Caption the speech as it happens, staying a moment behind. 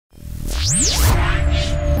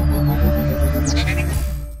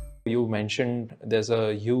You mentioned there's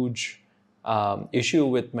a huge issue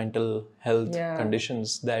with mental health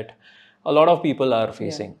conditions that a lot of people are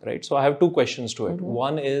facing, right? So I have two questions to it.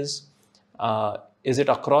 One is it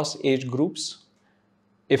across age groups?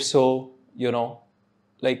 If so,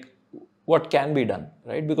 like what can be done,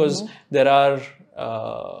 right? Because there are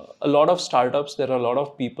a lot of startups, there are a lot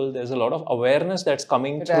of people, there's a lot of awareness that's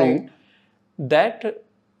coming through that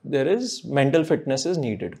there is mental fitness is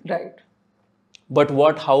needed. Right. But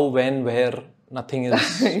what, how, when, where, nothing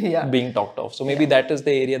is being talked of. So maybe that is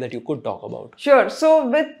the area that you could talk about. Sure. So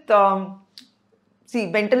with, see,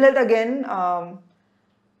 mental health again,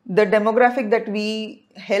 the demographic that we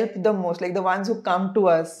help the most, like the ones who come to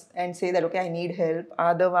us and say that, okay, I need help,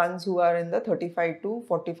 are the ones who are in the 35 to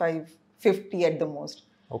 45, 50 at the most.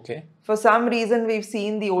 Okay. For some reason, we've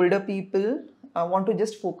seen the older people want to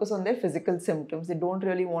just focus on their physical symptoms. They don't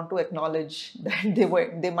really want to acknowledge that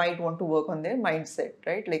they might want to work on their mindset,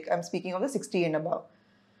 right? Like I'm speaking of the 60 and above.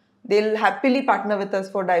 They'll happily partner with us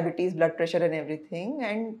for diabetes, blood pressure and everything.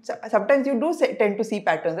 And sometimes you do tend to see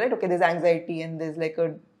patterns, right? Okay, there's anxiety and there's like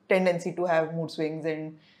a tendency to have mood swings,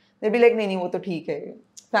 and they'll be like, nahi, wo to theek hai.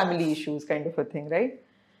 Family issues kind of a thing, right?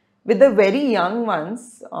 With the very young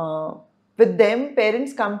ones, with them,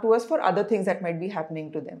 parents come to us for other things that might be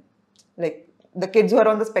happening to them. Like the kids who are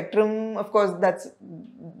on the spectrum, of course,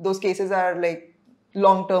 those cases are like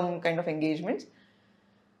long-term kind of engagements.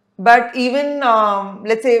 But even,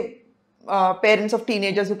 let's say, parents of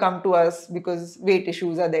teenagers who come to us because weight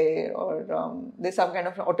issues are there, or there's some kind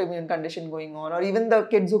of autoimmune condition going on, or even the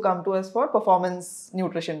kids who come to us for performance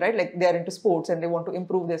nutrition, right? Like they're into sports and they want to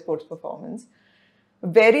improve their sports performance.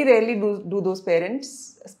 Very rarely do those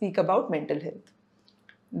parents speak about mental health.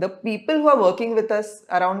 The people who are working with us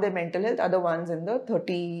around their mental health are the ones in the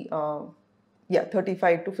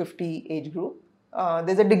 35 to 50 age group.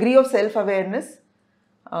 There's a degree of self-awareness.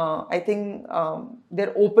 I think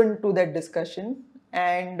they're open to that discussion.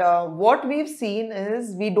 And what we've seen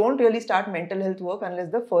is we don't really start mental health work unless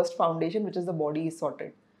the first foundation, which is the body, is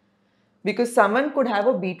sorted. Because someone could have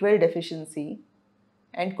a B12 deficiency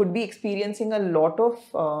and could be experiencing a lot of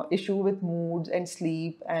issue with moods and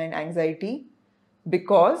sleep and anxiety,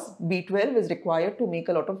 because B12 is required to make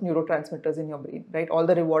a lot of neurotransmitters in your brain, right? All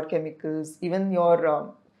the reward chemicals, even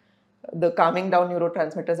your the calming down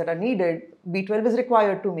neurotransmitters that are needed, B12 is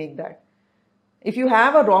required to make that. If you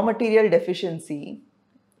have a raw material deficiency,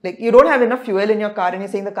 like you don't have enough fuel in your car and you're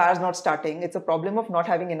saying the car is not starting, it's a problem of not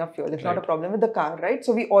having enough fuel. It's not a problem with the car, right?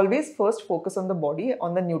 So we always first focus on the body,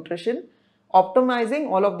 on the nutrition, optimizing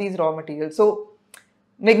all of these raw materials. So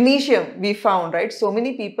magnesium, we found, right? So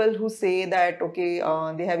many people who say that, okay,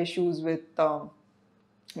 they have issues with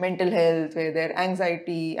mental health, where they're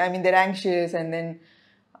they're anxious, and then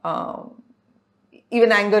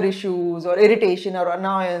even anger issues or irritation or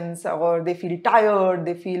annoyance, or they feel tired,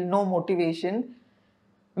 they feel no motivation.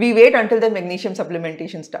 We wait until the magnesium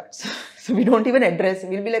supplementation starts. So we don't even address,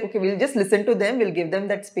 we'll be like, okay, we'll just listen to them, we'll give them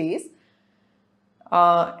that space.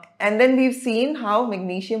 And then we've seen how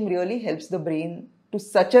magnesium really helps the brain to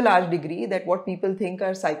such a large degree that what people think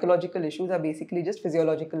are psychological issues are basically just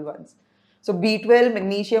physiological ones. So B12,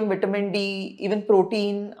 magnesium, vitamin D, even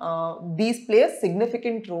protein, these play a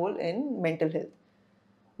significant role in mental health.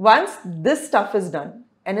 Once this stuff is done,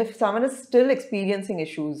 and if someone is still experiencing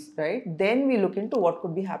issues, right, then we look into what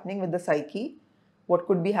could be happening with the psyche, what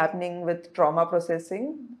could be happening with trauma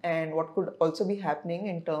processing, and what could also be happening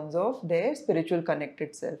in terms of their spiritual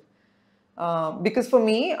connected self. Because for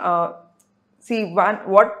me,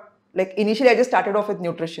 like initially I just started off with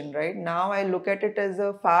nutrition, right? Now I look at it as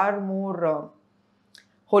a far more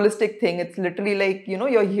holistic thing. It's literally like,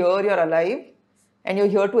 you're here, you're alive, and you're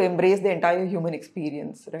here to embrace the entire human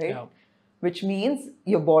experience, right? Yeah. Which means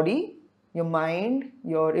your body, your mind,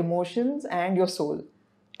 your emotions, and your soul.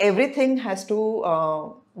 Everything has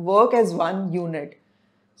to work as one unit.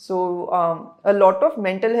 So a lot of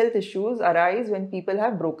mental health issues arise when people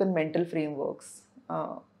have broken mental frameworks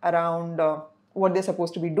around what they're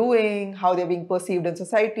supposed to be doing, how they're being perceived in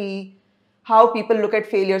society, how people look at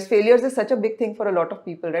failures. Failures is such a big thing for a lot of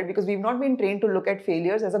people, right? Because we've not been trained to look at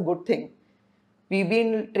failures as a good thing. We've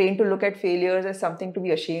been trained to look at failures as something to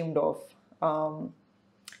be ashamed of.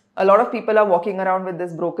 A lot of people are walking around with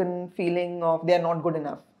this broken feeling of they're not good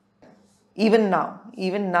enough. Even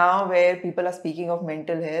now where people are speaking of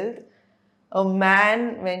mental health, a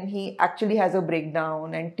man, when he actually has a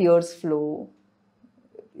breakdown and tears flow,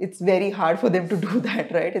 it's very hard for them to do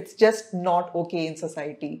that, right? It's just not okay in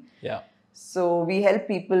society. Yeah. So we help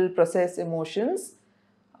people process emotions,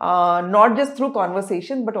 not just through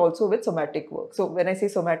conversation, but also with somatic work. So when I say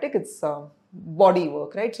somatic, it's body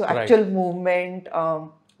work, right? So actual movement,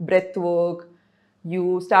 breath work,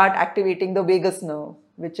 you start activating the vagus nerve,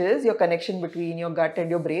 which is your connection between your gut and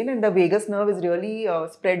your brain. And the vagus nerve is really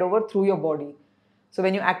spread over through your body. So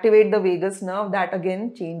when you activate the vagus nerve, that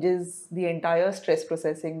again changes the entire stress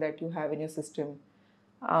processing that you have in your system.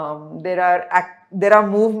 There are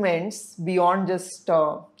movements beyond just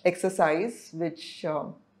exercise, which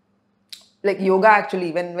like yoga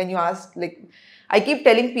actually, when you ask, like, I keep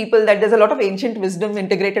telling people that there's a lot of ancient wisdom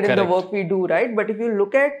integrated in the work we do, right? But if you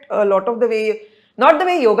look at a lot of the way, not the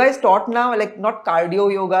way yoga is taught now, like not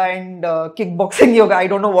cardio yoga and kickboxing yoga, I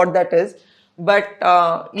don't know what that is, but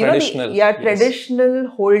you know, traditional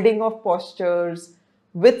holding of postures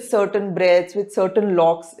with certain breaths, with certain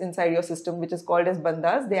locks inside your system, which is called as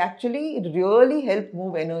bandhas, they actually really help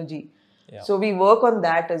move energy. Yeah. So we work on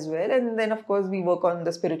that as well, and then of course we work on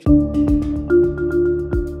the spiritual.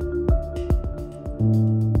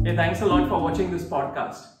 Hey, thanks a lot for watching this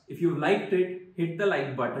podcast. If you liked it, hit the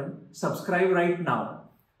like button, subscribe right now.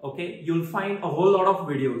 Okay, you'll find a whole lot of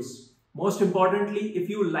videos. Most importantly, if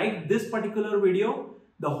you like this particular video,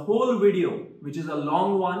 the whole video, which is a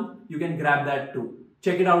long one, you can grab that too.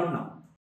 Check it out now.